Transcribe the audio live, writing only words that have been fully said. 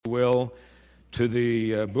will, to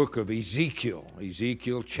the book of Ezekiel,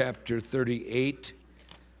 Ezekiel chapter 38.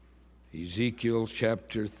 Ezekiel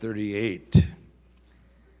chapter 38.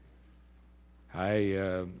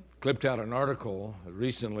 I clipped out an article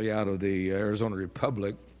recently out of the Arizona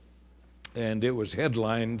Republic, and it was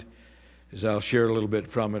headlined, as I'll share a little bit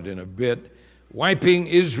from it in a bit, "Wiping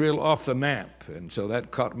Israel Off the Map." And so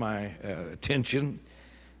that caught my attention,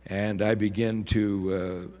 and I began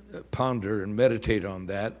to ponder and meditate on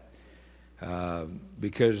that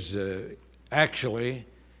because actually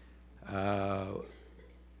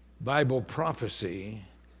Bible prophecy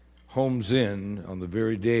homes in on the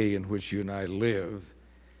very day in which you and I live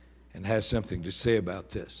and has something to say about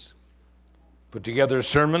this. Put together a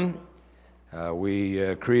sermon.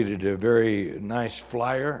 We created a very nice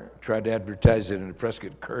flyer, tried to advertise it in the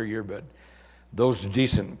Prescott Courier, but those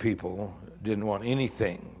decent people didn't want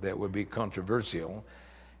anything that would be controversial,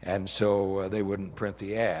 and so they wouldn't print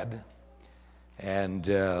the ad. And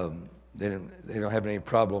they don't have any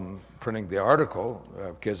problem printing the article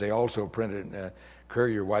because they also printed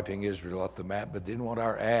Courier wiping Israel off the map, but they didn't want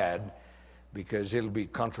our ad because it'll be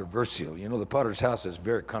controversial. You know, the Potter's House is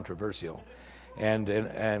very controversial.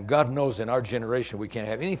 And God knows in our generation we can't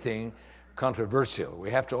have anything controversial. We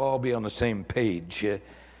have to all be on the same page.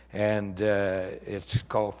 And it's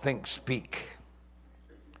called Think Speak.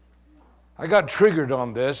 I got triggered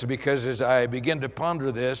on this because as I began to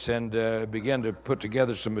ponder this and began to put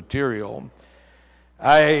together some material,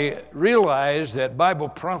 I realized that Bible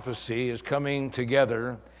prophecy is coming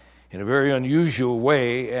together in a very unusual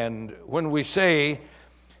way. And when we say,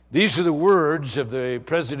 these are the words of the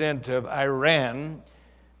president of Iran,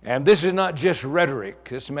 and this is not just rhetoric.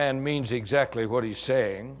 This man means exactly what he's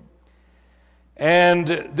saying. And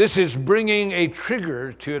this is bringing a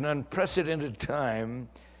trigger to an unprecedented time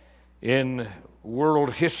in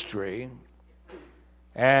world history.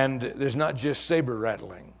 And there's not just saber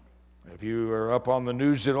rattling. If you are up on the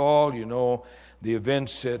news at all, you know the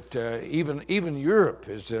events that even Europe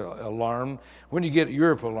is alarmed. When you get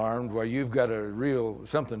Europe alarmed, well, you've got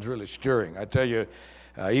something's really stirring. I tell you,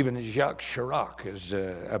 even Jacques Chirac is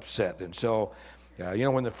upset. And so,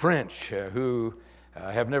 when the French, who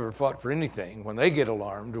have never fought for anything, when they get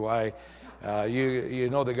alarmed, why, you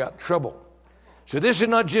know they got trouble. So this is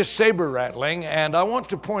not just saber rattling, and I want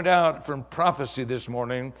to point out from prophecy this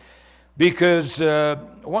morning, because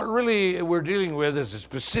what really we're dealing with is a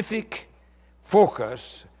specific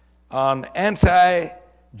focus on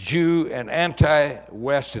anti-Jew and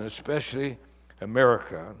anti-West, and especially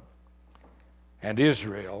America and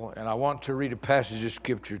Israel. And I want to read a passage of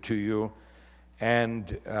Scripture to you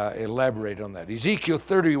and elaborate on that. Ezekiel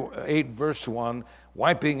 38, verse 1,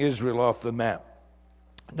 wiping Israel off the map.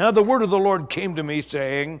 Now the word of the Lord came to me,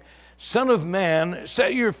 saying, Son of man,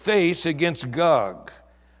 set your face against Gog,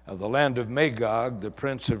 of the land of Magog, the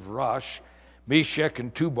prince of Rosh, Meshech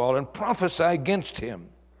and Tubal, and prophesy against him.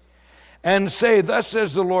 And say, Thus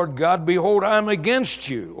says the Lord God, Behold, I am against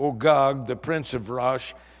you, O Gog, the prince of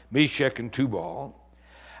Rosh, Meshech and Tubal.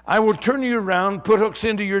 I will turn you around, put hooks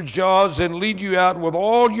into your jaws, and lead you out with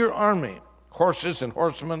all your army, horses and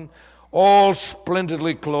horsemen, all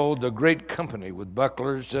splendidly clothed, a great company with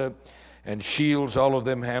bucklers and shields, all of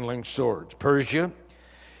them handling swords. Persia,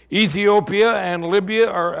 Ethiopia and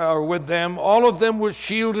Libya are with them, all of them with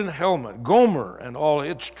shield and helmet. Gomer and all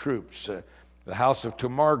its troops, the house of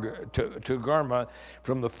Togarmah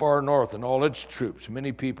from the far north and all its troops.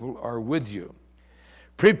 Many people are with you.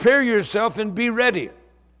 Prepare yourself and be ready,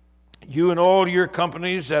 you and all your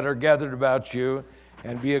companies that are gathered about you,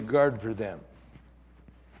 and be a guard for them.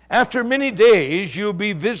 After many days you'll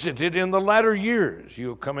be visited in the latter years.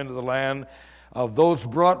 You'll come into the land of those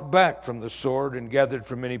brought back from the sword and gathered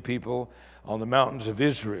from many people on the mountains of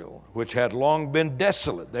Israel, which had long been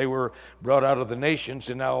desolate. They were brought out of the nations,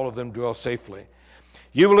 and now all of them dwell safely.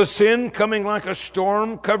 You will ascend, coming like a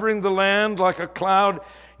storm, covering the land like a cloud,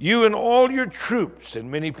 you and all your troops,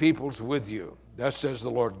 and many peoples with you. Thus says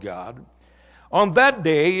the Lord God. On that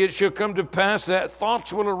day it shall come to pass that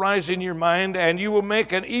thoughts will arise in your mind, and you will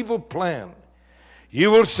make an evil plan. You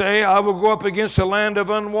will say, I will go up against a land of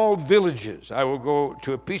unwalled villages. I will go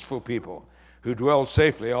to a peaceful people who dwell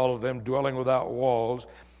safely, all of them dwelling without walls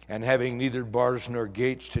and having neither bars nor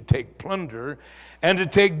gates, to take plunder and to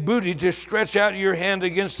take booty, to stretch out your hand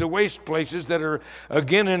against the waste places that are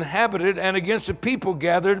again inhabited, and against the people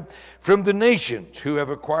gathered from the nations who have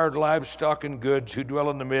acquired livestock and goods, who dwell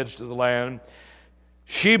in the midst of the land.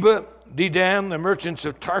 Sheba, Dedan, the merchants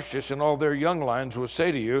of Tarshish, and all their young lions will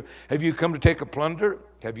say to you, Have you come to take a plunder?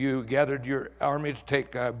 Have you gathered your army to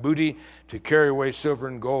take booty, to carry away silver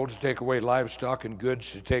and gold, to take away livestock and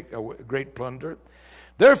goods, to take great plunder?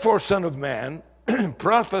 Therefore, son of man,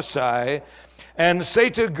 prophesy and say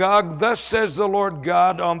to Gog, thus says the Lord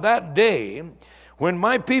God, on that day when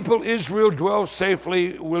my people Israel dwells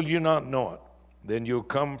safely, will you not know it? Then you'll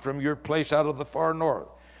come from your place out of the far north,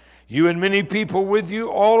 you and many people with you,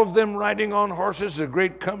 all of them riding on horses, a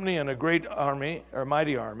great company and a great army, or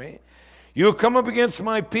mighty army. You'll come up against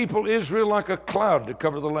my people Israel like a cloud to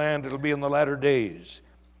cover the land. It'll be in the latter days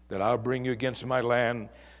that I'll bring you against my land,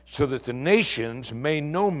 so that the nations may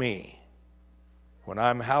know me when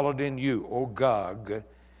I'm hallowed in you, O Gog,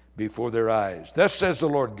 before their eyes. Thus says the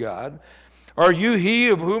Lord God, are you he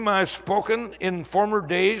of whom I have spoken in former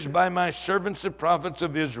days by my servants the prophets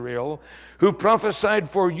of Israel, who prophesied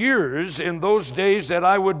for years in those days that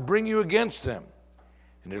I would bring you against them?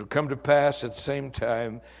 And it'll come to pass at the same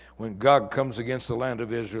time when Gog comes against the land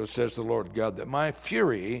of Israel, says the Lord God, that my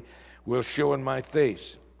fury will show in my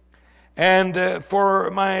face. And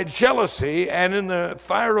for my jealousy and in the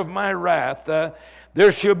fire of my wrath,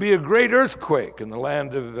 there shall be a great earthquake in the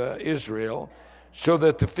land of Israel, so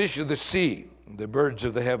that the fish of the sea, the birds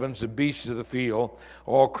of the heavens, the beasts of the field,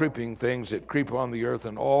 all creeping things that creep on the earth,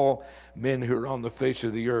 and all men who are on the face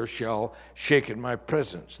of the earth shall shake in my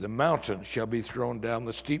presence. The mountains shall be thrown down,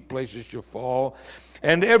 the steep places shall fall,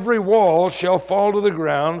 and every wall shall fall to the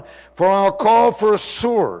ground, for I'll call for a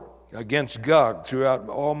sword against Gog throughout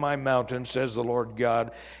all my mountains, says the Lord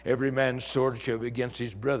God. Every man's sword shall be against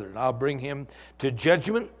his brethren. I'll bring him to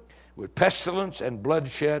judgment with pestilence and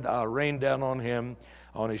bloodshed. I'll rain down on him,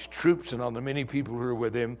 on his troops, and on the many people who are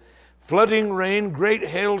with him, flooding rain, great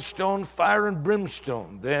hailstone, fire and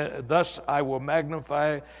brimstone. Thus I will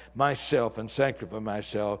magnify myself and sanctify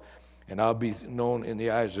myself, and I'll be known in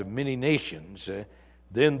the eyes of many nations.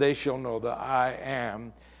 Then they shall know that I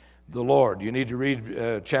am the Lord. You need to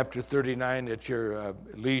read chapter 39 at your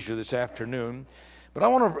leisure this afternoon. But I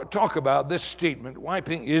want to talk about this statement,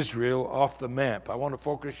 wiping Israel off the map. I want to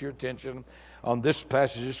focus your attention on this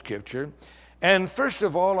passage of Scripture. And first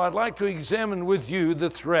of all, I'd like to examine with you the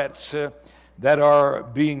threats that are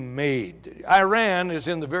being made. Iran is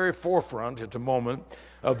in the very forefront at the moment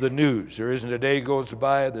of the news. There isn't a day goes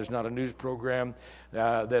by, there's not a news program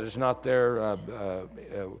that is not there.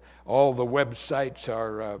 All the websites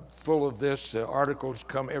are full of this. Articles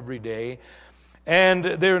come every day. And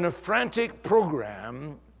they're in a frantic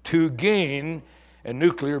program to gain a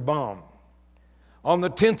nuclear bomb. On the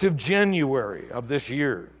 10th of January of this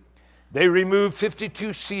year, they removed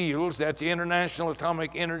 52 SEALs that the International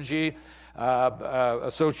Atomic Energy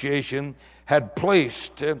Association had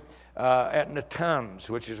placed at Natanz,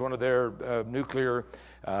 which is one of their nuclear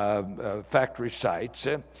factory sites.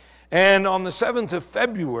 And on the 7th of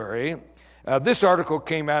February, this article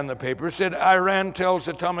came out in the paper. It said, Iran tells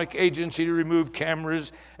Atomic Agency to remove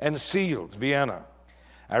cameras and SEALs, Vienna.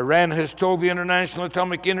 Iran has told the International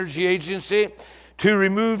Atomic Energy Agency to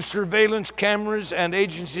remove surveillance cameras and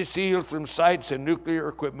agency SEALs from sites and nuclear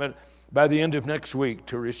equipment by the end of next week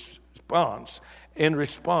in response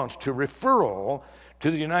to referral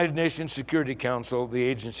to the United Nations Security Council, the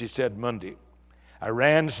agency said Monday.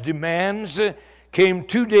 Iran's demands came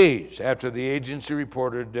 2 days after the agency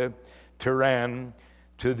reported Tehran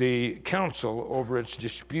to the council over its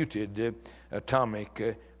disputed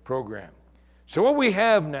atomic program. So what we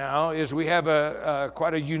have now is we have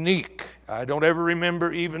quite a unique, I don't ever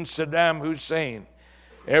remember even Saddam Hussein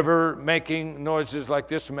ever making noises like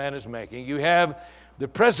this man is making. You have the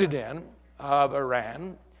president of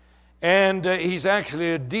Iran, and he's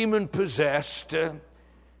actually a demon-possessed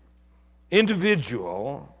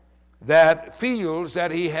individual that feels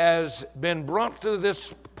that he has been brought to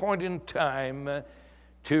this point in time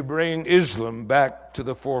to bring Islam back to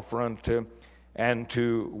the forefront and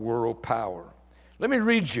to world power. Let me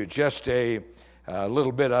read you just a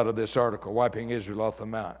little bit out of this article, Wiping Israel Off the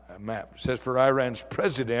Map. It says, for Iran's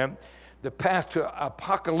president, the path to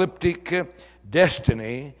apocalyptic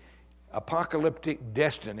destiny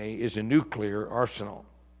is a nuclear arsenal.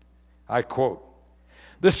 I quote,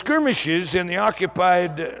 the skirmishes in the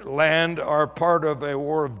occupied land are part of a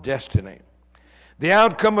war of destiny. The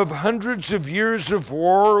outcome of hundreds of years of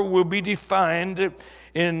war will be defined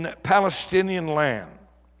in Palestinian land.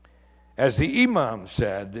 As the Imam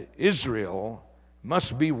said, Israel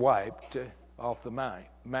must be wiped off the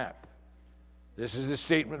map. This is the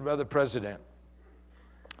statement by the president.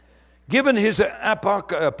 Given his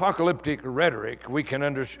apocalyptic rhetoric, we can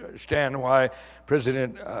understand why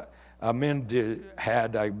President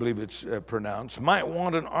Ahmadinejad, I believe it's pronounced, might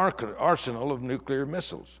want an arsenal of nuclear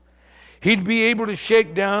missiles. He'd be able to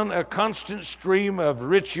shake down a constant stream of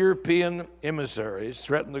rich European emissaries,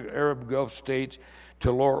 threaten the Arab Gulf states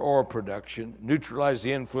to lower oil production, neutralize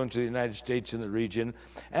the influence of the United States in the region,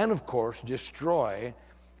 and of course, destroy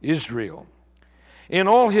Israel. In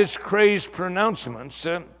all his crazed pronouncements,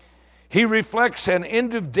 he reflects an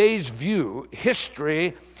end-of-days view.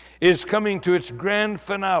 History is coming to its grand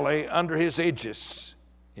finale under his aegis.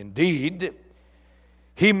 Indeed,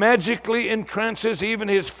 he magically entrances even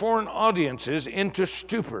his foreign audiences into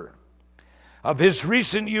stupor. Of his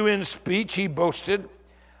recent UN speech, he boasted,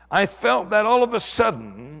 "I felt that all of a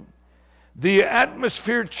sudden the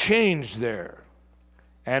atmosphere changed there."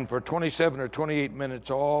 And for 27 or 28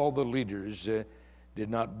 minutes, all the leaders did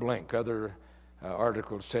not blink. Other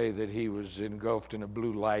articles say that he was engulfed in a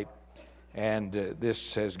blue light, and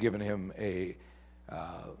this has given him a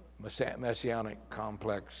messianic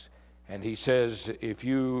complex. And he says, if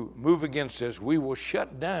you move against us, we will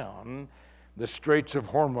shut down the Straits of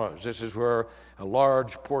Hormuz. This is where a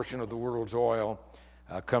large portion of the world's oil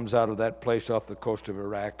comes out of that place off the coast of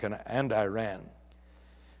Iraq and Iran.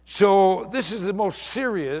 So this is the most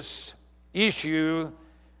serious issue,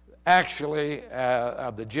 actually,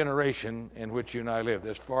 of the generation in which you and I live.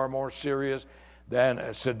 It's far more serious than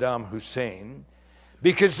Saddam Hussein,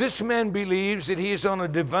 because this man believes that he is on a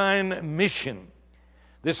divine mission.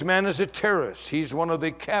 This man is a terrorist. He's one of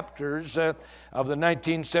the captors of the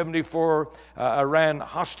 1974 Iran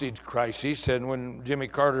hostage crisis, and when Jimmy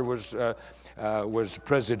Carter was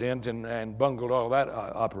president and bungled all that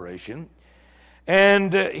operation.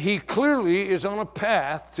 And he clearly is on a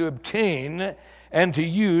path to obtain and to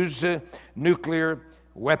use nuclear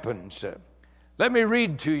weapons. Let me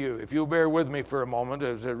read to you, if you'll bear with me for a moment,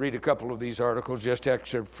 as I read a couple of these articles, just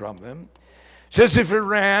excerpt from them. It says, if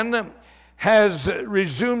Iran has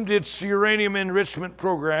resumed its uranium enrichment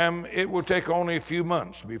program, it will take only a few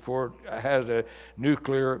months before it has a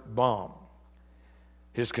nuclear bomb.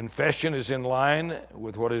 His confession is in line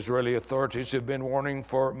with what Israeli authorities have been warning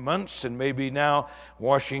for months, and maybe now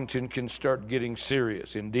Washington can start getting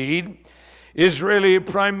serious. Indeed, Israeli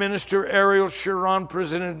Prime Minister Ariel Sharon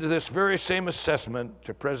presented this very same assessment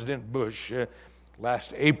to President Bush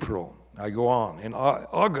last April. I go on. In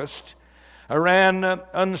August, Iran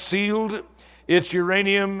unsealed its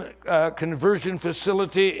uranium conversion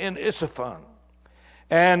facility in Isfahan.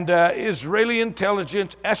 And Israeli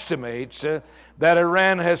intelligence estimates that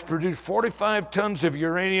Iran has produced 45 tons of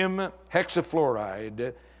uranium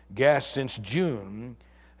hexafluoride gas since June,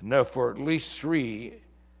 enough for at least 3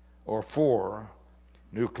 or 4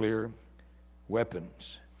 nuclear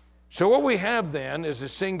weapons. So what we have then is a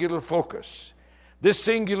singular focus. This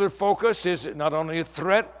singular focus is not only a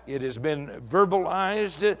threat, it has been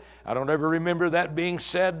verbalized. I don't ever remember that being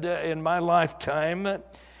said in my lifetime.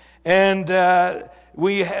 And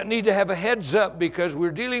we need to have a heads up, because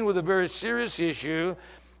we're dealing with a very serious issue.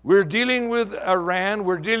 We're dealing with Iran.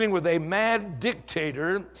 We're dealing with a mad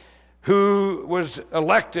dictator who was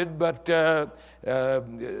elected, but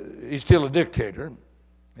he's still a dictator.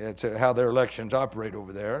 That's how their elections operate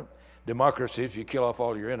over there. Democracy is you kill off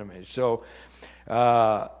all your enemies. So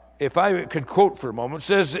if I could quote for a moment, it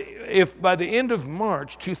says, if by the end of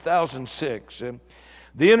March 2006,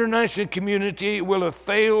 the international community will have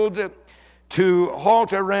failed to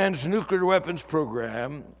halt Iran's nuclear weapons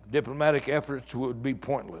program, diplomatic efforts would be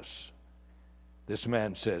pointless. This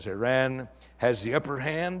man says Iran has the upper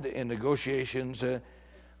hand in negotiations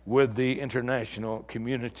with the international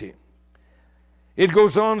community. It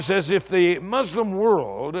goes on, says, if the Muslim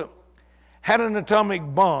world had an atomic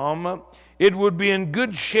bomb, it would be in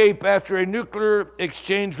good shape after a nuclear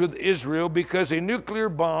exchange with Israel, because a nuclear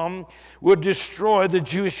bomb would destroy the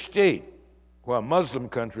Jewish state, while Muslim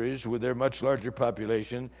countries, with their much larger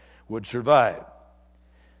population, would survive.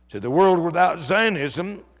 So the world without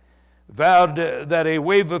Zionism vowed that a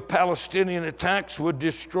wave of Palestinian attacks would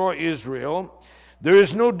destroy Israel. There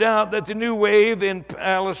is no doubt that the new wave in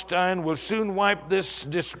Palestine will soon wipe this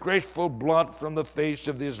disgraceful blot from the face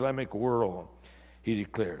of the Islamic world, he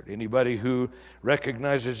declared. Anybody who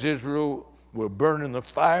recognizes Israel will burn in the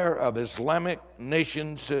fire of Islamic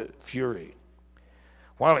nation's fury.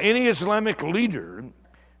 While any Islamic leader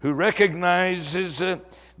who recognizes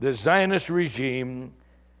the Zionist regime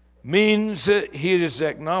means he is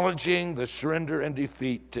acknowledging the surrender and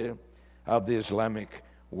defeat of the Islamic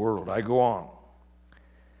world. I go on.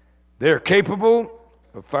 They're capable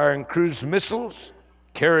of firing cruise missiles,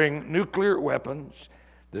 carrying nuclear weapons.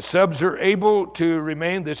 The subs are able to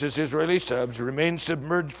remain, this is Israeli subs, remain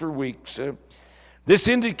submerged for weeks. This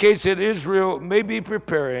indicates that Israel may be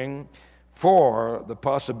preparing for the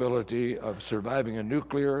possibility of surviving a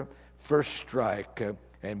nuclear first strike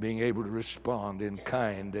and being able to respond in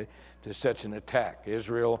kind to such an attack.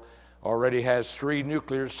 Israel already has 3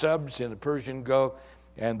 nuclear subs in the Persian Gulf.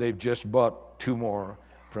 and they've just bought 2 more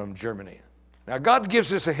from Germany. Now, God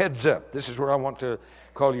gives us a heads up. This is where I want to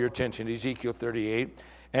call your attention, Ezekiel 38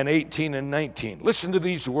 and 18 and 19. Listen to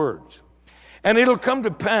these words. And it'll come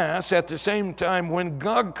to pass at the same time when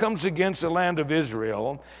God comes against the land of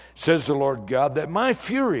Israel, says the Lord God, that my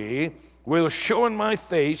fury will show in my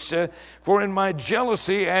face, for in my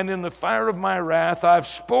jealousy and in the fire of my wrath I've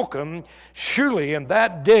spoken. Surely in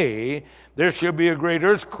that day there shall be a great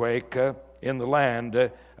earthquake in the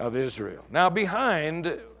land of Israel. Now,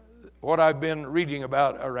 behind what I've been reading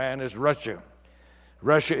about Iran is Russia.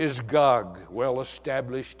 Russia is Gog, well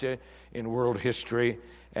established in world history,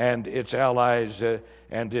 and its allies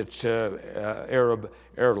and its Arab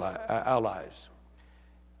allies.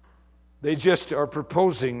 They just are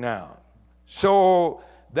proposing now, so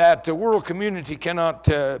that the world community cannot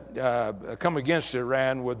come against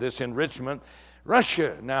Iran with this enrichment.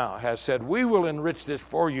 Russia now has said, we will enrich this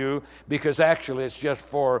for you, because actually it's just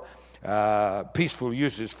for peaceful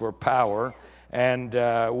uses for power, and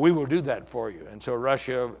we will do that for you. And so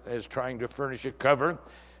Russia is trying to furnish a cover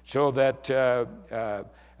so that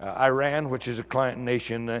Iran, which is a client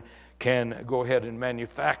nation, can go ahead and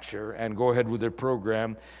manufacture and go ahead with their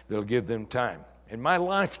program. They'll give them time. In my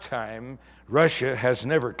lifetime, Russia has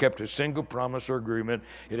never kept a single promise or agreement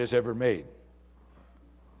it has ever made.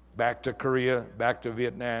 Back to Korea, back to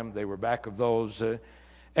Vietnam, they were back of those.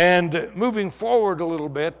 And moving forward a little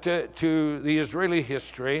bit to the Israeli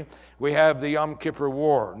history, we have the Yom Kippur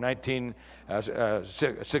War,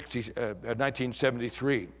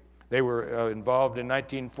 1973. They were involved in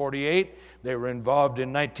 1948. They were involved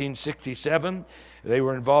in 1967. They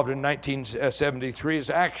were involved in 1973.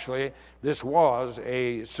 Actually, this was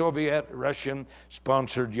a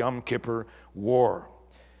Soviet-Russian-sponsored Yom Kippur War.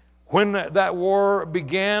 When that war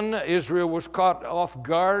began, Israel was caught off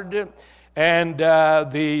guard, and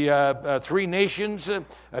the 3 nations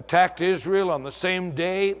attacked Israel on the same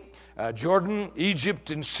day, Jordan,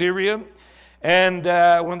 Egypt, and Syria. And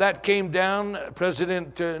when that came down,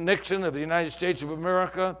 President Nixon of the United States of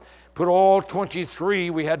America put all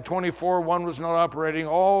 23, we had 24, one was not operating,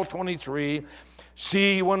 all 23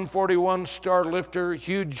 C-141 Starlifter,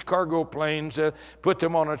 huge cargo planes, put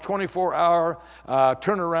them on a 24-hour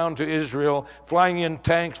turnaround to Israel, flying in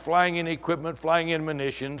tanks, flying in equipment, flying in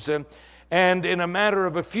munitions. And in a matter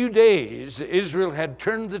of a few days, Israel had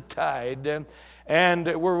turned the tide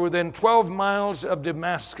and were within 12 miles of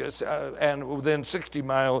Damascus and within 60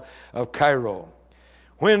 miles of Cairo.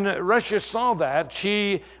 When Russia saw that,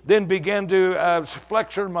 she then began to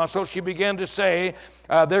flex her muscle. She began to say,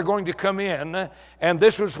 they're going to come in. And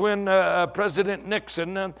this was when President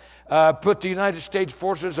Nixon put the United States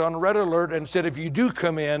forces on red alert and said, if you do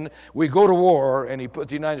come in, we go to war. And he put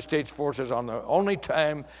the United States forces on the only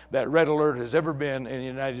time that red alert has ever been in the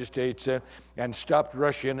United States and stopped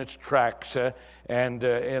Russia in its tracks. And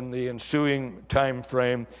in the ensuing time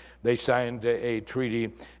frame, they signed a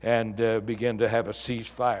treaty and began to have a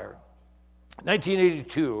ceasefire.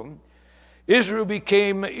 1982, Israel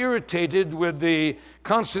became irritated with the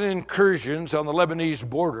constant incursions on the Lebanese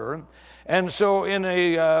border. And so in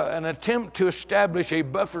an attempt to establish a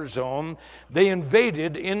buffer zone, they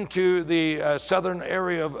invaded into the southern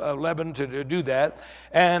area of Lebanon to do that.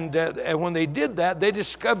 And when they did that, they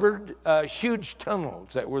discovered huge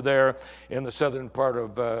tunnels that were there in the southern part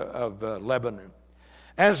of Lebanon.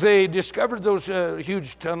 As they discovered those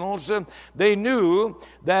huge tunnels, they knew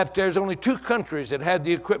that there's only 2 countries that had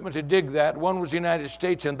the equipment to dig that. One was the United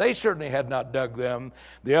States, and they certainly had not dug them.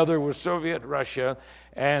 The other was Soviet Russia,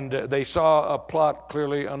 and they saw a plot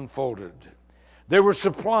clearly unfolded. There were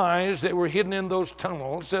supplies that were hidden in those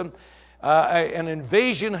tunnels. An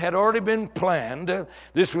invasion had already been planned.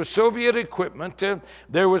 This was Soviet equipment.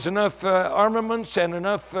 There was enough armaments and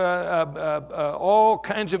enough all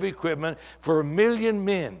kinds of equipment for 1 million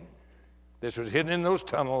men. This was hidden in those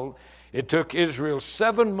tunnels. It took Israel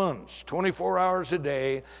 7 months, 24 hours a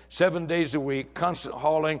day, 7 days a week, constant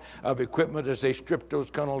hauling of equipment as they stripped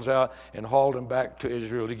those tunnels out and hauled them back to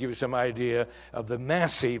Israel, to give you some idea of the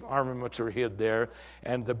massive armaments that were hid there.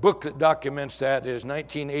 And the book that documents that is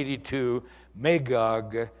 1982,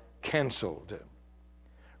 Magog Canceled.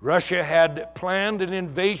 Russia had planned an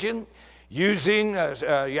invasion using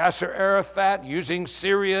Yasser Arafat, using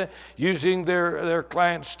Syria, using their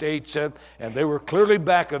client states, and they were clearly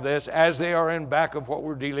back of this, as they are in back of what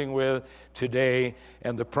we're dealing with today,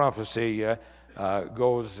 and the prophecy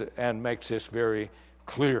goes and makes this very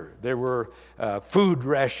clear. There were food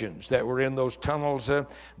rations that were in those tunnels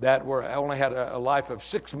that were only had a life of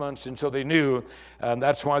 6 months, and so they knew, and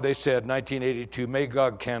that's why they said 1982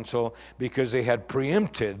 Magog cancel, because they had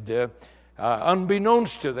preempted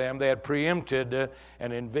Unbeknownst to them, they had preempted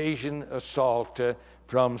an invasion assault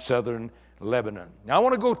from southern Lebanon. Now, I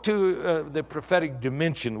want to go to the prophetic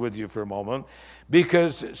dimension with you for a moment,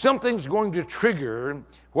 because something's going to trigger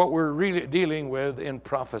what we're really dealing with in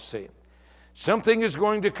prophecy. Something is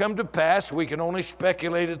going to come to pass. We can only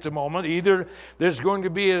speculate at the moment. Either there's going to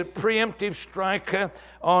be a preemptive strike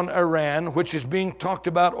on Iran, which is being talked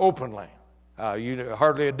about openly.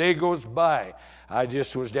 Hardly a day goes by. I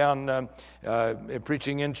just was down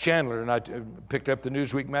preaching in Chandler, and I picked up the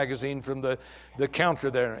Newsweek magazine from the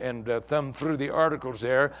counter there and thumbed through the articles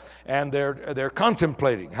there, and they're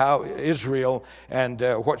contemplating how Israel and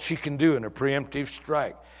what she can do in a preemptive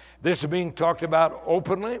strike. This is being talked about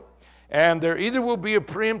openly, and there either will be a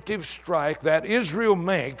preemptive strike that Israel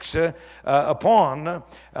makes upon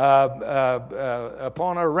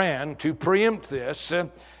Iran to preempt this,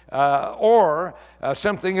 or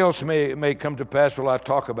something else may come to pass, I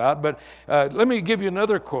talk about. But let me give you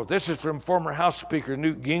another quote. This is from former House Speaker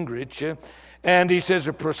Newt Gingrich, and he says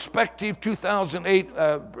a prospective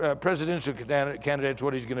 2008 presidential candidate is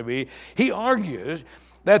what he's going to be. He argues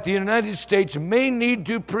that the United States may need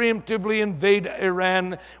to preemptively invade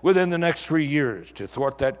Iran within the next 3 years to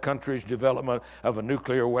thwart that country's development of a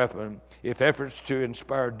nuclear weapon if efforts to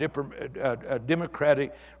inspire a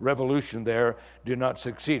democratic revolution there do not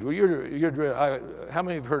succeed. Well, how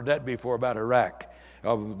many have heard that before about Iraq?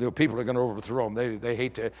 The people are going to overthrow them. They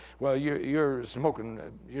hate to. Well, you're smoking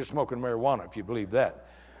marijuana if you believe that.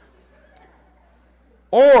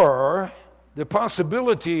 Or the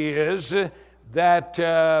possibility is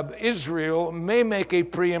that Israel may make a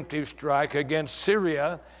preemptive strike against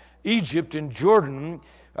Syria, Egypt, and Jordan,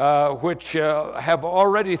 which have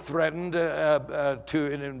already threatened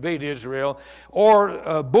to invade Israel,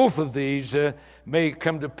 or both of these may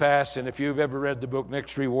come to pass. And if you've ever read the book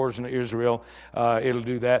Next Three Wars in Israel, it'll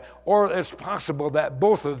do that. Or it's possible that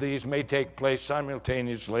both of these may take place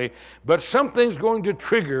simultaneously, but something's going to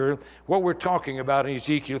trigger what we're talking about in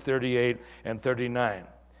Ezekiel 38 and 39.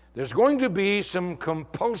 There's going to be some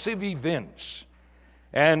compulsive events,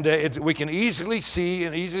 and we can easily see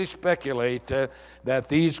and easily speculate that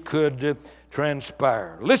these could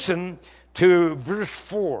transpire. Listen to verse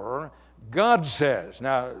 4. God says,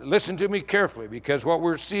 now listen to me carefully, because what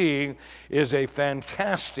we're seeing is a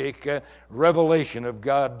fantastic revelation of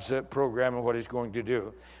God's program and what He's going to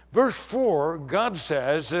do. Verse 4, God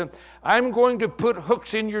says, I'm going to put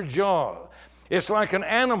hooks in your jaw. It's like an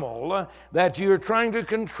animal that you're trying to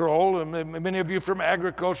control. Many of you from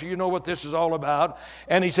agriculture, you know what this is all about.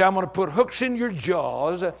 And he said, I'm going to put hooks in your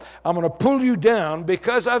jaws. I'm going to pull you down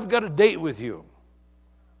because I've got a date with you.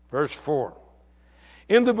 Verse 4.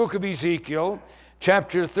 In the book of Ezekiel,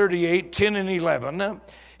 chapter 38, 10 and 11,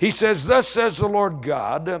 he says, thus says the Lord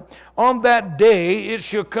God, on that day it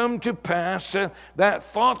shall come to pass that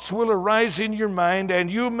thoughts will arise in your mind, and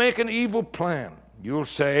you'll make an evil plan. You'll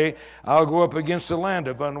say, I'll go up against the land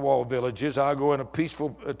of unwalled villages. I'll go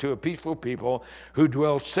to a peaceful people who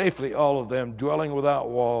dwell safely, all of them, dwelling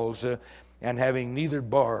without walls and having neither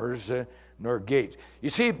bars nor gates. You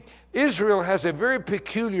see, Israel has a very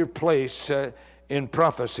peculiar place in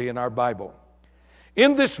prophecy in our Bible.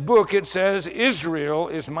 In this book, it says, Israel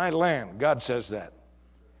is my land. God says that.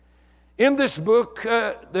 In this book,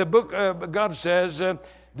 God says,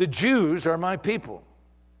 the Jews are my people.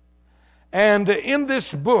 And in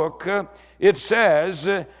this book, it says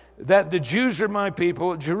that the Jews are my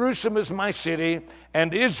people, Jerusalem is my city,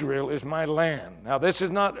 and Israel is my land. Now, this is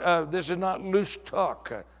not loose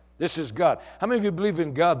talk. This is God. How many of you believe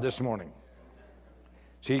in God this morning?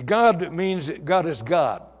 See, God means God is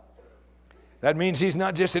God. That means He's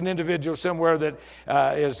not just an individual somewhere that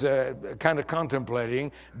is kind of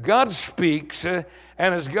contemplating. God speaks, and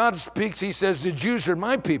as God speaks, He says, the Jews are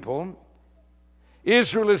my people,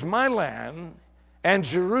 Israel is my land, and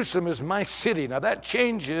Jerusalem is my city. Now that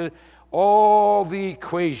changes all the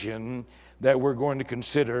equation that we're going to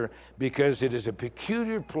consider, because it is a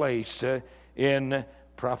peculiar place in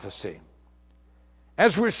prophecy.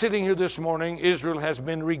 As we're sitting here this morning, Israel has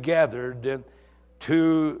been regathered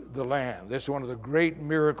to the land. This is one of the great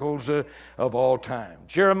miracles of all time.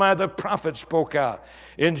 Jeremiah the prophet spoke out.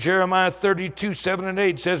 In Jeremiah 32, 7 and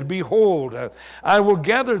 8 says, behold, I will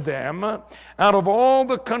gather them out of all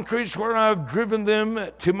the countries where I've driven them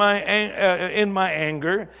to in my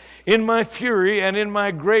anger, in my fury, and in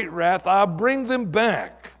my great wrath. I'll bring them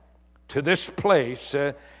back to this place,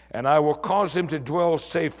 and I will cause them to dwell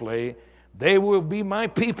safely. They will be my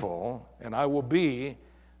people, and I will be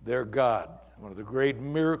their God. One of the great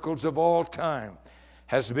miracles of all time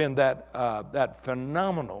has been that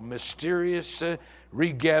phenomenal, mysterious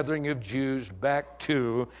regathering of Jews back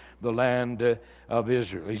to the land of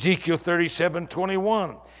Israel. Ezekiel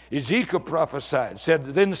 37:21. Ezekiel prophesied, said,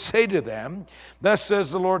 "Then say to them, thus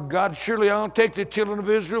says the Lord God, surely I'll take the children of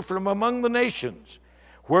Israel from among the nations,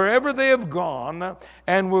 wherever they have gone,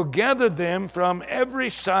 and will gather them from every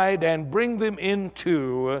side and bring them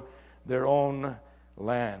into their own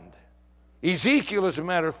land." Ezekiel, as a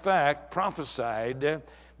matter of fact, prophesied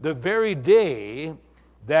the very day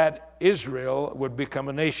that Israel would become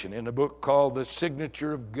a nation in a book called The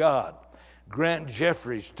Signature of God. Grant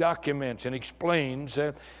Jeffries documents and explains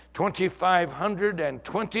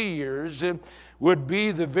 2,520 years would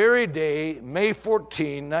be the very day, May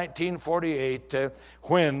 14, 1948,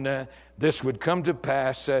 when this would come to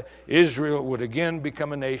pass. Israel would again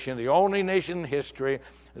become a nation, the only nation in history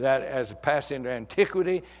that has passed into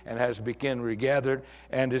antiquity and has been regathered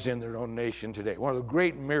and is in their own nation today. One of the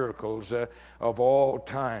great miracles of all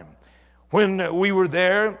time. When we were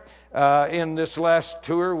there in this last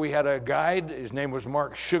tour, we had a guide. His name was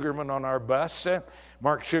Mark Sugarman on our bus.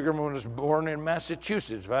 Mark Sugarman was born in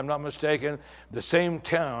Massachusetts, if I'm not mistaken, the same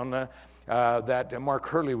town that Mark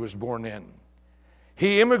Hurley was born in.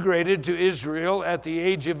 He immigrated to Israel at the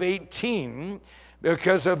age of 18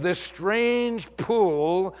 because of this strange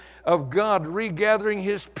pull of God regathering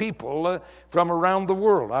his people from around the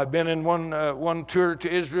world. I've been in one tour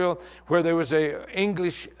to Israel where there was an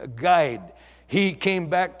English guide. He came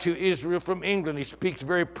back to Israel from England. He speaks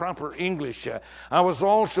very proper English. I was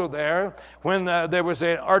also there when there was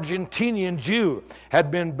an Argentinian Jew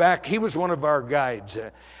had been back. He was one of our guides.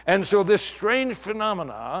 And so this strange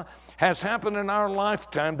phenomena has happened in our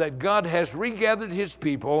lifetime, that God has regathered his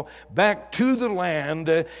people back to the land.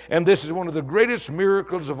 And this is one of the greatest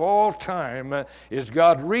miracles of all time, is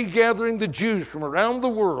God regathering the Jews from around the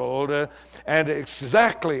world. And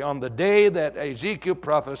exactly on the day that Ezekiel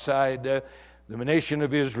prophesied, the nation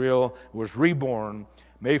of Israel was reborn,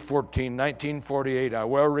 May 14, 1948. I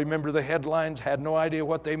well remember the headlines, had no idea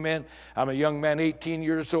what they meant. I'm a young man, 18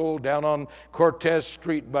 years old, down on Cortez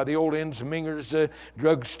Street by the old Ensminger's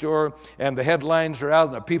drugstore, and the headlines are out,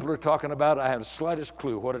 and the people are talking about it. I have the slightest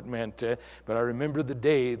clue what it meant, but I remember the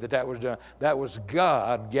day that was done. That was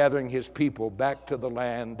God gathering his people back to the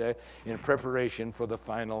land in preparation for the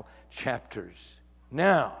final chapters.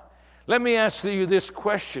 Now, let me ask you this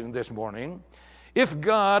question this morning. If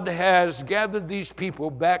God has gathered these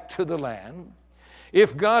people back to the land,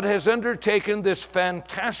 if God has undertaken this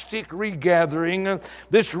fantastic regathering,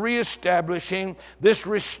 this reestablishing, this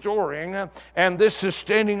restoring, and this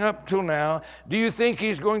sustaining up till now, do you think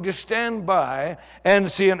he's going to stand by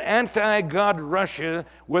and see an anti-God Russia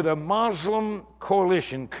with a Muslim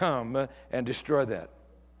coalition come and destroy that?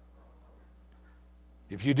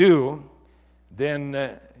 If you do,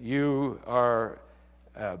 then you are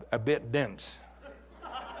a bit dense.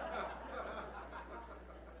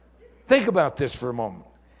 Think about this for a moment.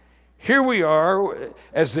 Here we are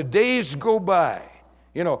as the days go by.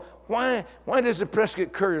 You know, why does the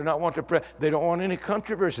Prescott Courier not want to press? They don't want any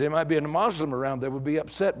controversy. There might be a Muslim around that would be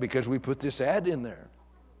upset because we put this ad in there.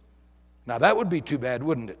 Now that would be too bad,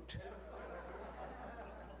 wouldn't it?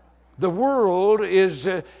 The world is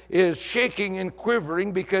shaking and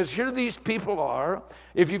quivering because here these people are.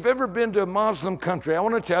 If you've ever been to a Muslim country, I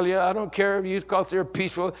want to tell you, I don't care if you thought they're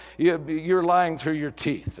peaceful, you're lying through your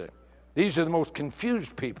teeth. These are the most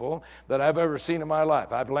confused people that I've ever seen in my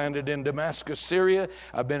life. I've landed in Damascus, Syria.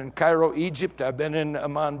 I've been in Cairo, Egypt. I've been in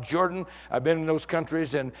Amman, Jordan. I've been in those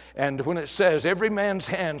countries. And when it says every man's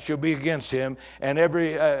hand shall be against him, and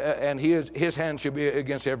his hand shall be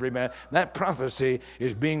against every man, that prophecy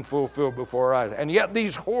is being fulfilled before our eyes. And yet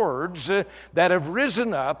these hordes that have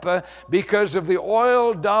risen up because of the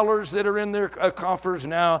oil dollars that are in their coffers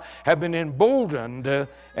now have been emboldened,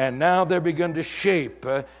 and now they're begun to shape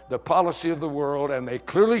the policy of the world, and they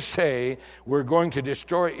clearly say we're going to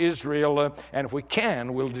destroy Israel, and if we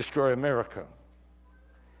can, we'll destroy America.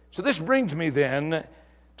 So this brings me then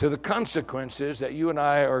to the consequences that you and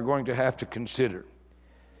I are going to have to consider.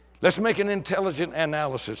 Let's make an intelligent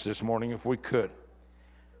analysis this morning if we could.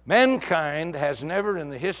 Mankind has never in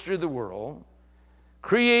the history of the world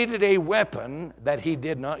created a weapon that he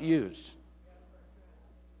did not use.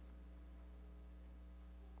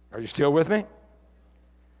 Are you still with me?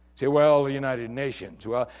 Say, well, the United Nations.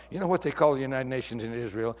 Well, you know what they call the United Nations in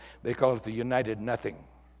Israel? They call it the United Nothing.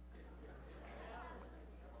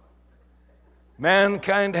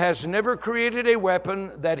 Mankind has never created a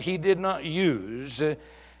weapon that he did not use.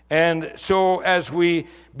 And so as we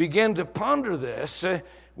begin to ponder this,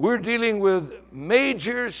 we're dealing with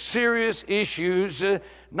major, serious issues,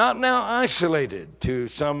 not now isolated to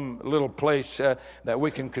some little place that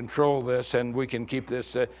we can control this and we can keep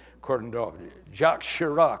this according to Jacques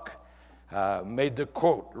Chirac, made the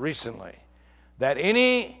quote recently that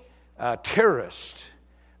any terrorist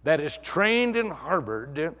that is trained and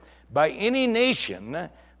harbored by any nation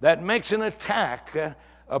that makes an attack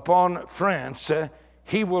upon France,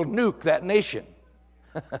 he will nuke that nation.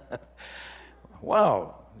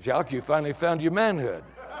 Wow, Jacques, you finally found your manhood.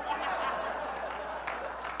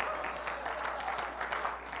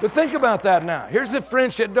 But think about that now. Here's the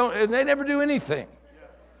French that they never do anything.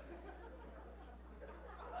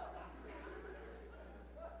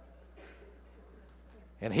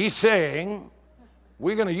 And he's saying,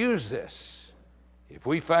 we're going to use this. If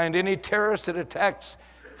we find any terrorist that attacks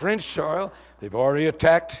French soil, they've already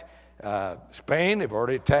attacked Spain, they've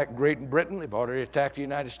already attacked Great Britain, they've already attacked the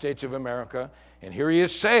United States of America. And here he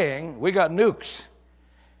is saying, we got nukes.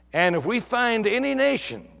 And if we find any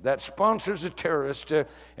nation that sponsors a terrorist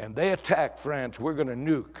and they attack France, we're going to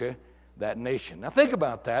nuke that nation. Now think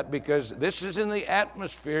about that, because this is in the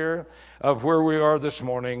atmosphere of where we are this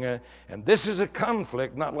morning. And this is a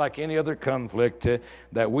conflict not like any other conflict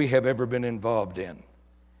that we have ever been involved in.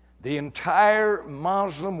 The entire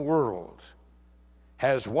Muslim world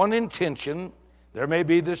has one intention. There may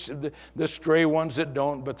be the stray ones that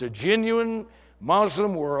don't, but the genuine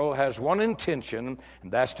Muslim world has one intention,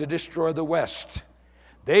 and that's to destroy the West.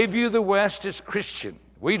 They view the West as Christian.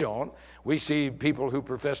 We don't. We see people who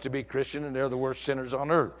profess to be Christian, and they're the worst sinners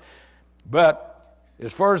on earth. But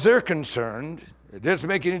as far as they're concerned, it doesn't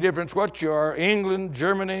make any difference what you are. England,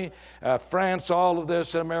 Germany, France, all of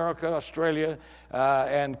this, America, Australia,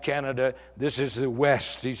 and Canada. This is the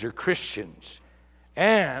West. These are Christians.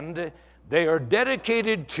 And they are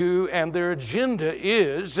dedicated to, and their agenda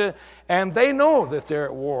is, and they know that they're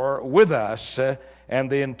at war with us, and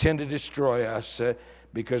they intend to destroy us,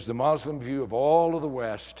 because the Muslim view of all of the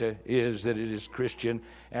West is that it is Christian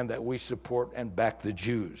and that we support and back the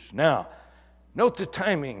Jews. Now, note the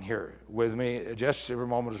timing here with me just for a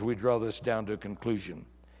moment as we draw this down to a conclusion.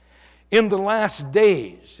 In the last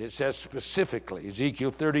days, it says specifically,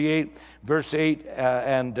 Ezekiel 38, verse 8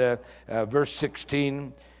 and verse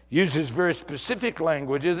 16, uses very specific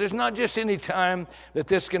language. There's not just any time that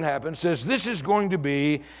this can happen. It says this is going to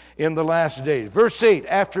be in the last days. Verse 8,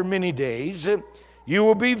 after many days, you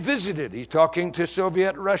will be visited. He's talking to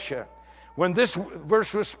Soviet Russia. When this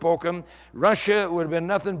verse was spoken, Russia would have been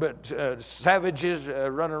nothing but savages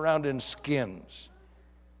running around in skins.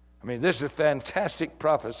 I mean, this is a fantastic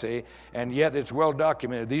prophecy, and yet it's well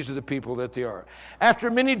documented. These are the people that they are.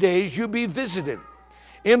 After many days, you'll be visited.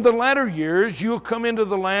 In the latter years, you'll come into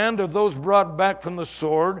the land of those brought back from the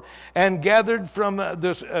sword and gathered from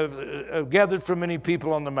many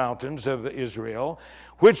people on the mountains of Israel,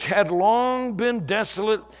 which had long been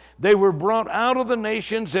desolate. They were brought out of the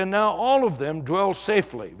nations, and now all of them dwell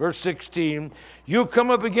safely. Verse 16, you'll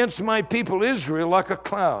come up against my people Israel like a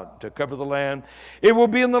cloud to cover the land. It will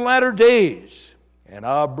be in the latter days, and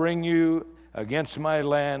I'll bring you against my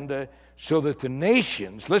land so that the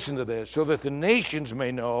nations, listen to this, so that the nations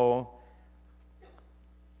may know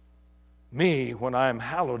me when I am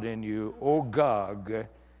hallowed in you, O Gog,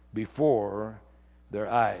 before their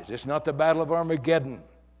eyes. It's not the battle of Armageddon.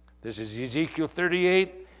 This is Ezekiel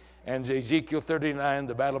 38 and Ezekiel 39.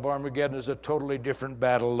 The battle of Armageddon is a totally different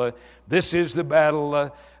battle. This is the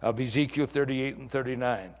battle of Ezekiel 38 and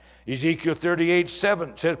 39. Ezekiel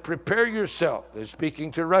 38:7 says, prepare yourself, is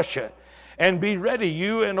speaking to Russia, and be ready,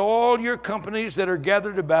 you and all your companies that are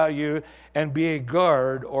gathered about you, and be a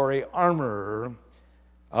guard or a armorer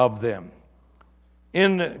of them.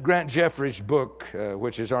 In Grant Jeffrey's book,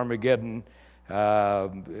 which is Armageddon, I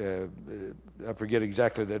forget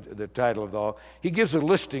exactly the title of it all, he gives a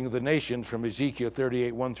listing of the nations from Ezekiel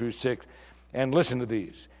 38, 1 through 6, and listen to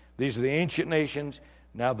these. These are the ancient nations,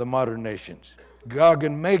 now the modern nations. Gog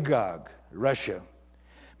and Magog, Russia.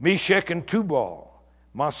 Meshech and Tubal,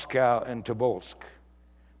 Moscow and Tobolsk.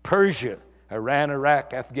 Persia, Iran,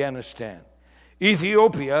 Iraq, Afghanistan.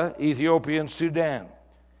 Ethiopia, Ethiopia and Sudan.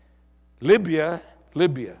 Libya,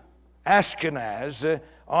 Ashkenaz,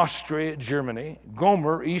 Austria, Germany.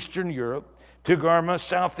 Gomer, Eastern Europe. Togarmah,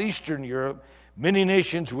 Southeastern Europe. Many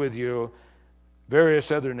nations with you.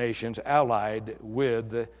 Various other nations allied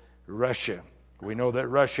with Russia. We know that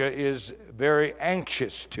Russia is very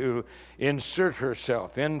anxious to insert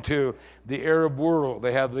herself into the Arab world.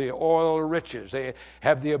 They have the oil riches. They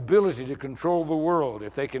have the ability to control the world.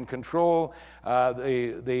 If they can control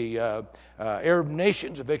the Arab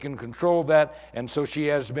nations, if they can control that, and so she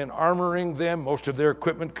has been armoring them. Most of their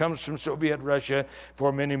equipment comes from Soviet Russia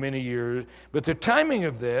for many, many years. But the timing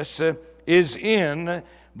of this is in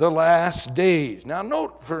the last days. Now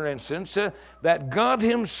note, for instance, that God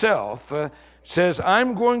himself says,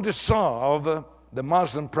 I'm going to solve the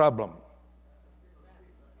Muslim problem.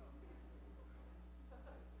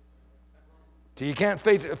 So you can't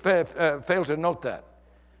fail to note that.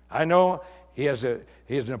 I know he has an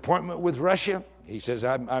appointment with Russia. He says,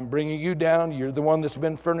 I'm bringing you down. You're the one that's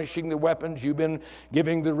been furnishing the weapons. You've been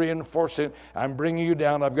giving the reinforcement. I'm bringing you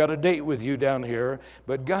down. I've got a date with you down here.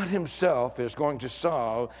 But God himself is going to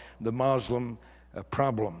solve the Muslim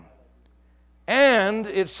problem. And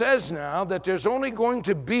it says now that there's only going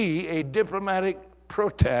to be a diplomatic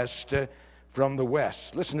protest from the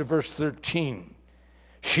West. Listen to verse 13.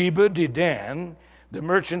 Sheba, Dedan, the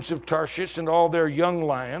merchants of Tarshish and all their young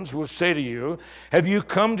lions will say to you, have you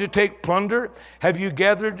come to take plunder? Have you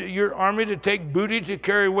gathered your army to take booty, to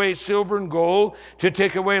carry away silver and gold, to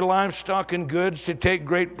take away livestock and goods, to take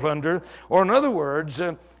great plunder? Or in other words,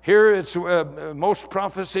 here it's most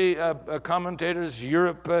prophecy commentators,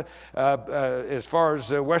 Europe, as far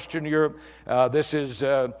as Western Europe, this is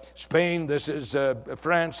Spain, this is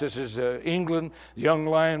France, this is England, the Young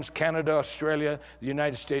Lions, Canada, Australia, the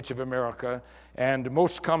United States of America. And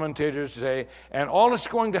most commentators say, and all that's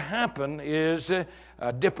going to happen is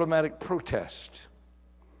a diplomatic protest.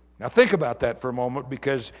 Now think about that for a moment,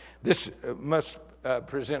 because this must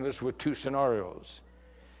present us with two scenarios.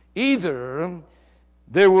 Either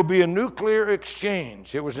there will be a nuclear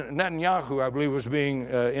exchange. It was Netanyahu, I believe, was being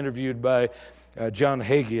interviewed by John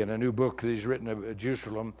Hagee in a new book that he's written of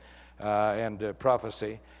Jerusalem and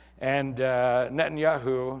prophecy. And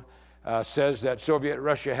Netanyahu says that Soviet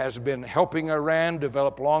Russia has been helping Iran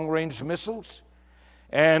develop long-range missiles.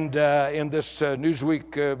 And in this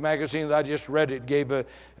Newsweek magazine that I just read, it gave a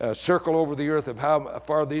circle over the earth of how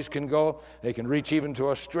far these can go. They can reach even to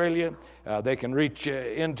Australia. They can reach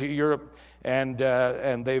into Europe. And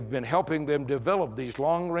they've been helping them develop these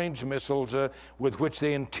long-range missiles with which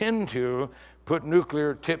they intend to put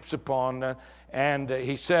nuclear tips upon. And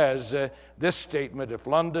he says this statement, if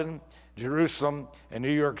London, Jerusalem, and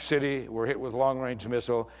New York City were hit with long-range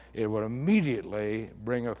missile, it would immediately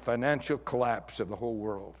bring a financial collapse of the whole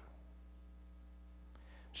world.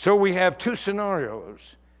 So we have two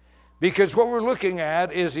scenarios, because what we're looking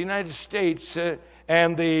at is the United States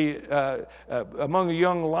and the among the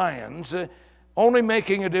young lions only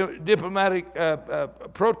making a diplomatic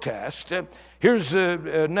protest. Here's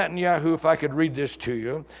Netanyahu, if I could read this to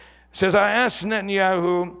you. It says, I asked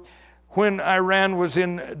Netanyahu when Iran was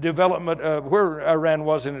in development, where Iran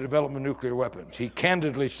was in the development of nuclear weapons. He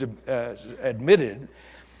candidly admitted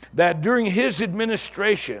that during his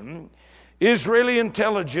administration, Israeli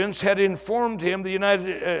intelligence had informed him, the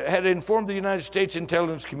United States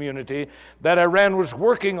intelligence community, that Iran was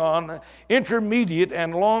working on intermediate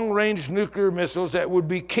and long-range nuclear missiles that would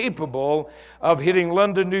be capable of hitting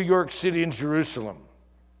London, New York City, and Jerusalem.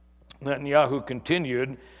 Netanyahu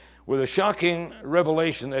continued with a shocking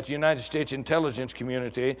revelation that the United States intelligence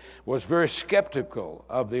community was very skeptical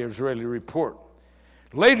of the Israeli report.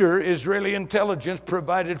 Later, Israeli intelligence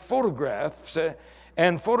provided photographs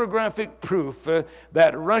and photographic proof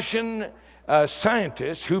that Russian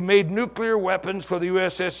scientists who made nuclear weapons for the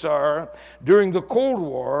USSR during the Cold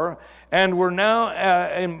War and were now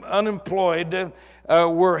unemployed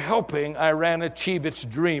were helping Iran achieve its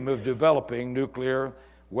dream of developing nuclear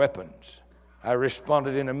weapons. I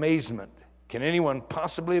responded in amazement. Can anyone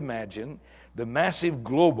possibly imagine the massive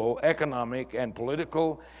global economic and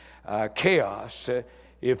political chaos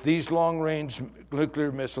if these long-range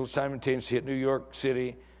nuclear missiles simultaneously hit New York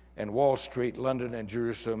City and Wall Street, London, and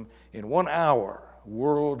Jerusalem? In 1 hour,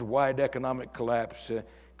 worldwide economic collapse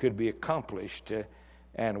could be accomplished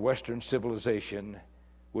and Western civilization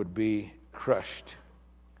would be crushed.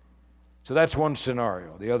 So that's one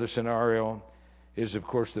scenario. The other scenario is, of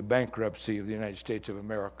course, the bankruptcy of the United States of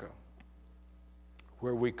America,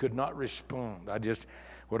 where we could not respond.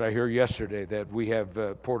 What I hear yesterday, that we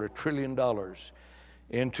have poured $1 trillion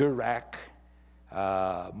into Iraq,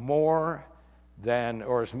 more than,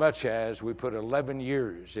 or as much as, we put 11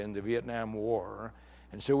 years in the Vietnam War.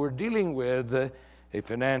 And so we're dealing with a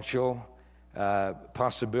financial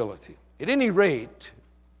possibility. At any rate,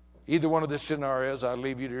 either one of the scenarios, I'll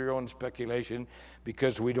leave you to your own speculation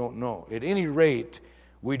because we don't know. At any rate,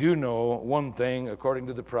 we do know one thing according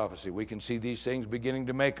to the prophecy. We can see these things beginning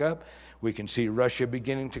to make up. We can see Russia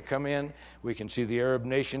beginning to come in. We can see the Arab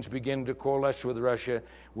nations beginning to coalesce with Russia.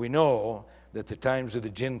 We know that the times of the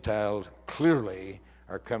Gentiles clearly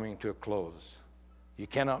are coming to a close. You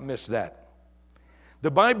cannot miss that.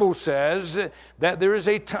 The Bible says that there is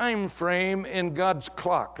a time frame in God's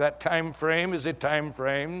clock. That time frame is a time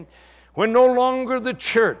frame when no longer the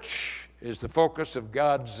church is the focus of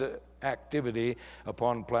God's activity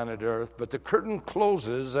upon planet Earth. But the curtain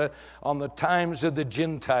closes on the times of the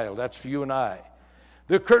Gentile. That's for you and I.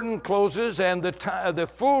 The curtain closes, and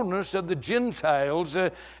the fullness of the Gentiles,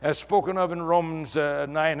 as spoken of in Romans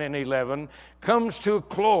 9 and 11, comes to a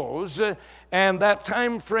close, and that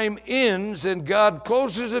time frame ends, and God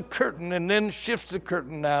closes the curtain and then shifts the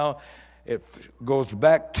curtain now. It goes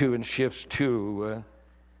back to and shifts to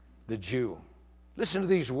the Jew. Listen to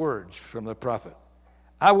these words from the prophet.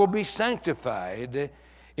 I will be sanctified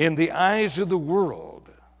in the eyes of the world.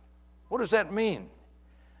 What does that mean?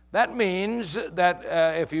 That means that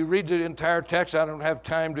if you read the entire text, I don't have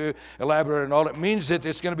time to elaborate on all. It means that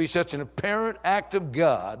it's going to be such an apparent act of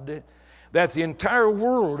God that the entire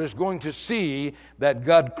world is going to see that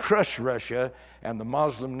God crushed Russia and the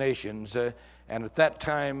Muslim nations. And at that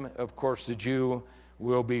time, of course, the Jew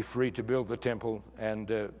will be free to build the temple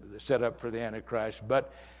and set up for the Antichrist.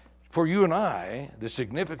 But for you and I, the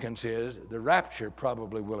significance is the rapture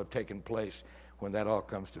probably will have taken place when that all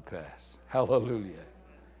comes to pass. Hallelujah.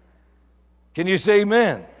 Can you say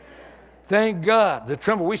amen? Thank God. The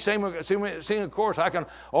trumpet, we sing a chorus. I can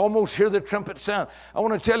almost hear the trumpet sound. I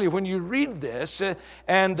want to tell you, when you read this,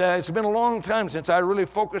 and it's been a long time since I really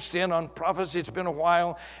focused in on prophecy. It's been a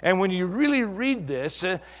while. And when you really read this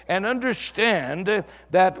and understand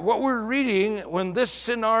that what we're reading, when this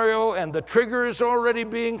scenario and the trigger is already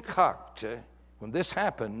being cocked, when this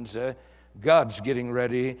happens, God's getting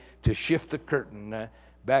ready to shift the curtain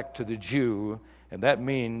back to the Jew. And that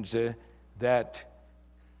means that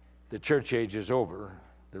the church age is over,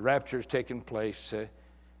 the rapture has taken place,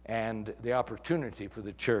 and the opportunity for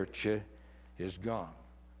the church is gone.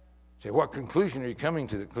 Say, what conclusion are you coming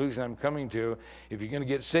to? The conclusion I'm coming to, if you're going to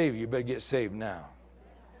get saved, you better get saved now.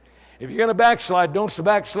 If you're going to backslide, don't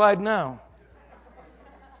backslide now.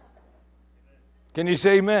 Can you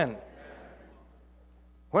say amen?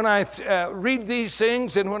 When I read these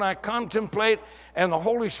things and when I contemplate and the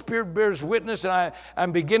Holy Spirit bears witness and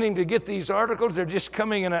I'm beginning to get these articles, they're just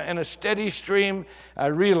coming in a steady stream, I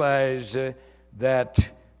realize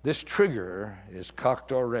that this trigger is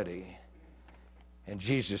cocked already and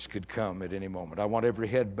Jesus could come at any moment. I want every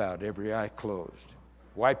head bowed, every eye closed.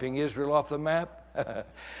 Wiping Israel off the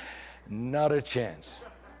map? Not a chance.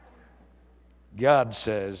 God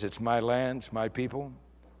says, it's my land, it's my people,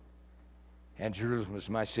 and Jerusalem is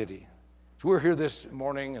my city. So we're here this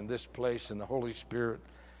morning in this place, and the Holy Spirit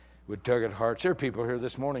would tug at hearts. There are people here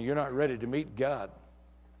this morning, you're not ready to meet God.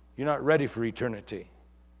 You're not ready for eternity.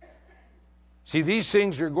 See, these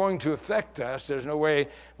things are going to affect us. There's no way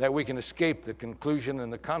that we can escape the conclusion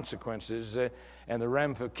and the consequences and the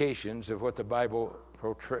ramifications of what the Bible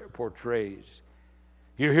portrays.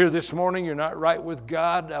 You're here this morning, you're not right with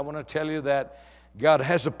God. I want to tell you that God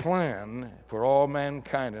has a plan for all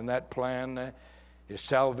mankind, and that plan is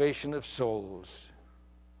salvation of souls.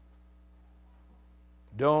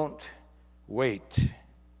 Don't wait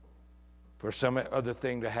for some other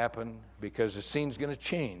thing to happen, because the scene's going to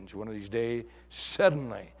change one of these days.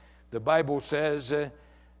 Suddenly, the Bible says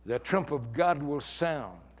the trump of God will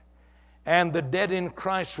sound, and the dead in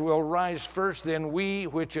Christ will rise first. Then we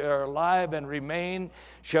which are alive and remain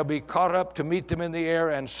shall be caught up to meet them in the air,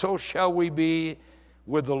 and so shall we be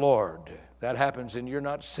with the Lord. That happens and you're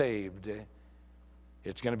not saved.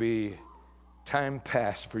 It's going to be time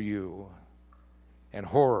past for you, and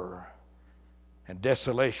horror and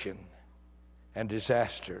desolation and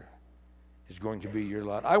disaster is going to be your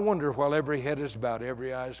lot. I wonder, while every head is bowed,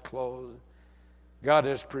 every eye is closed, God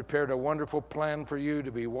has prepared a wonderful plan for you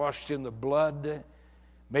to be washed in the blood,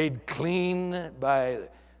 made clean by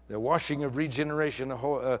the washing of regeneration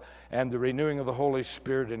and the renewing of the Holy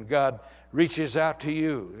Spirit. And God reaches out to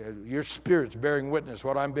you. Your spirit's bearing witness.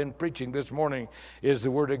 What I've been preaching this morning is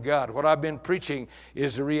the Word of God. What I've been preaching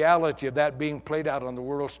is the reality of that being played out on the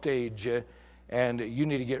world stage, and you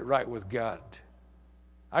need to get right with God.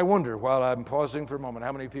 I wonder, while I'm pausing for a moment,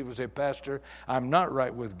 how many people say, Pastor, I'm not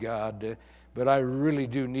right with God, but I really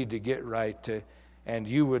do need to get right. And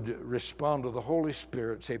you would respond to the Holy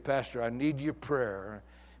Spirit, say, Pastor, I need your prayer.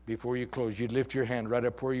 Before you close, you'd lift your hand right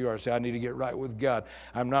up where you are, say, I need to get right with God.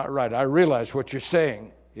 I'm not right. I realize what you're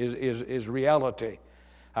saying is reality.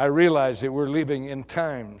 I realize that we're living in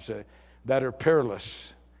times that are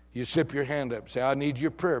perilous. You slip your hand up, say, I need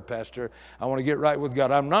your prayer, Pastor. I want to get right with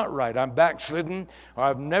God. I'm not right. I'm backslidden, or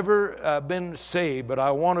I've never been saved, but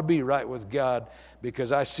I want to be right with God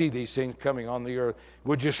because I see these things coming on the earth.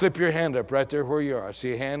 Would you slip your hand up right there where you are? I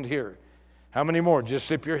see a hand here. How many more? Just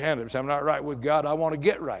slip your hand up. Say, I'm not right with God. I want to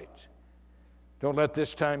get right. Don't let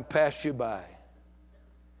this time pass you by.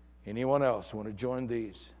 Anyone else want to join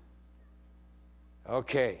these?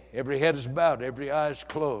 Okay. Every head is bowed. Every eye is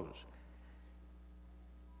closed.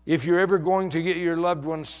 If you're ever going to get your loved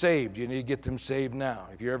ones saved, you need to get them saved now.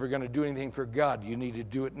 If you're ever going to do anything for God, you need to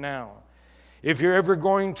do it now. If you're ever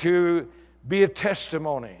going to be a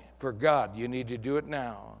testimony for God, you need to do it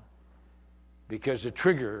now. Because the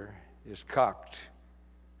trigger is cocked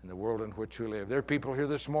in the world in which we live. There are people here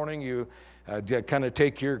this morning, you kind of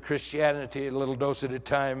take your Christianity a little dose at a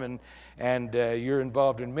time, and you're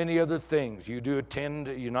involved in many other things. You do attend,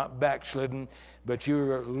 you're not backslidden, but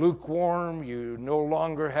you're lukewarm. You no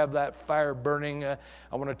longer have that fire burning. I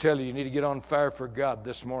want to tell you, you need to get on fire for God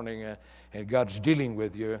this morning, and God's dealing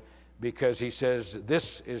with you because he says,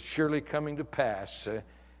 this is surely coming to pass,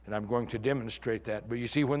 and I'm going to demonstrate that. But you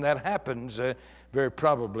see, when that happens, very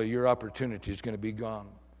probably your opportunity is going to be gone.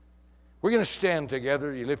 We're going to stand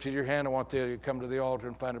together. You lifted your hand. I want you to come to the altar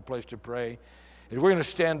and find a place to pray. And we're going to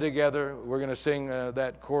stand together. We're going to sing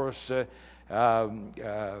that chorus.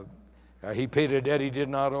 He paid a debt he did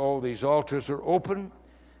not owe. These altars are open.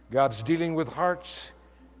 God's dealing with hearts.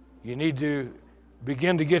 You need to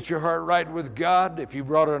begin to get your heart right with God. If you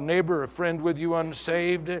brought a neighbor, a friend with you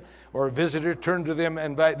unsaved, or a visitor, turn to them,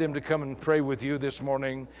 invite them to come and pray with you this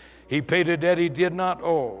morning. He paid a debt he did not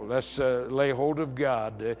owe. Let's lay hold of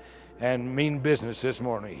God and mean business this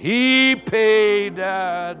morning. He paid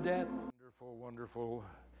a debt. Wonderful, wonderful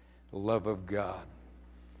love of God.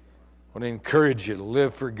 I want to encourage you to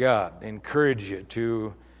live for God. Encourage you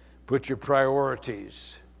to put your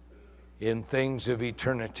priorities in things of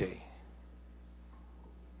eternity.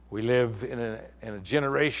 We live in a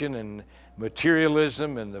generation in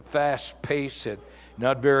materialism and the fast pace that,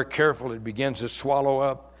 not very careful, it begins to swallow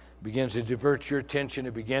up, begins to divert your attention,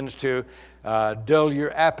 it begins to dull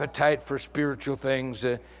your appetite for spiritual things.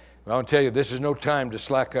 I want to tell you, this is no time to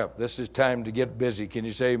slack up. This is time to get busy. Can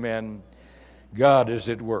you say amen? God is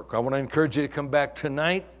at work. I want to encourage you to come back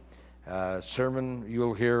tonight. Sermon,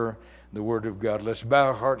 you'll hear the word of God. Let's bow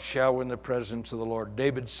our hearts, shall we, in the presence of the Lord.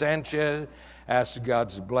 David Sanchez asks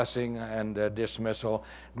God's blessing and dismissal.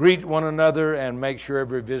 Greet one another and make sure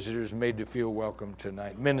every visitor is made to feel welcome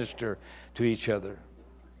tonight. Minister to each other.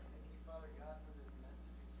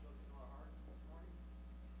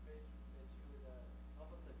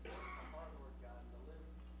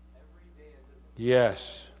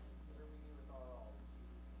 Yes.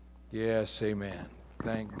 Yes, amen.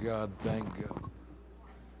 Thank God, thank God.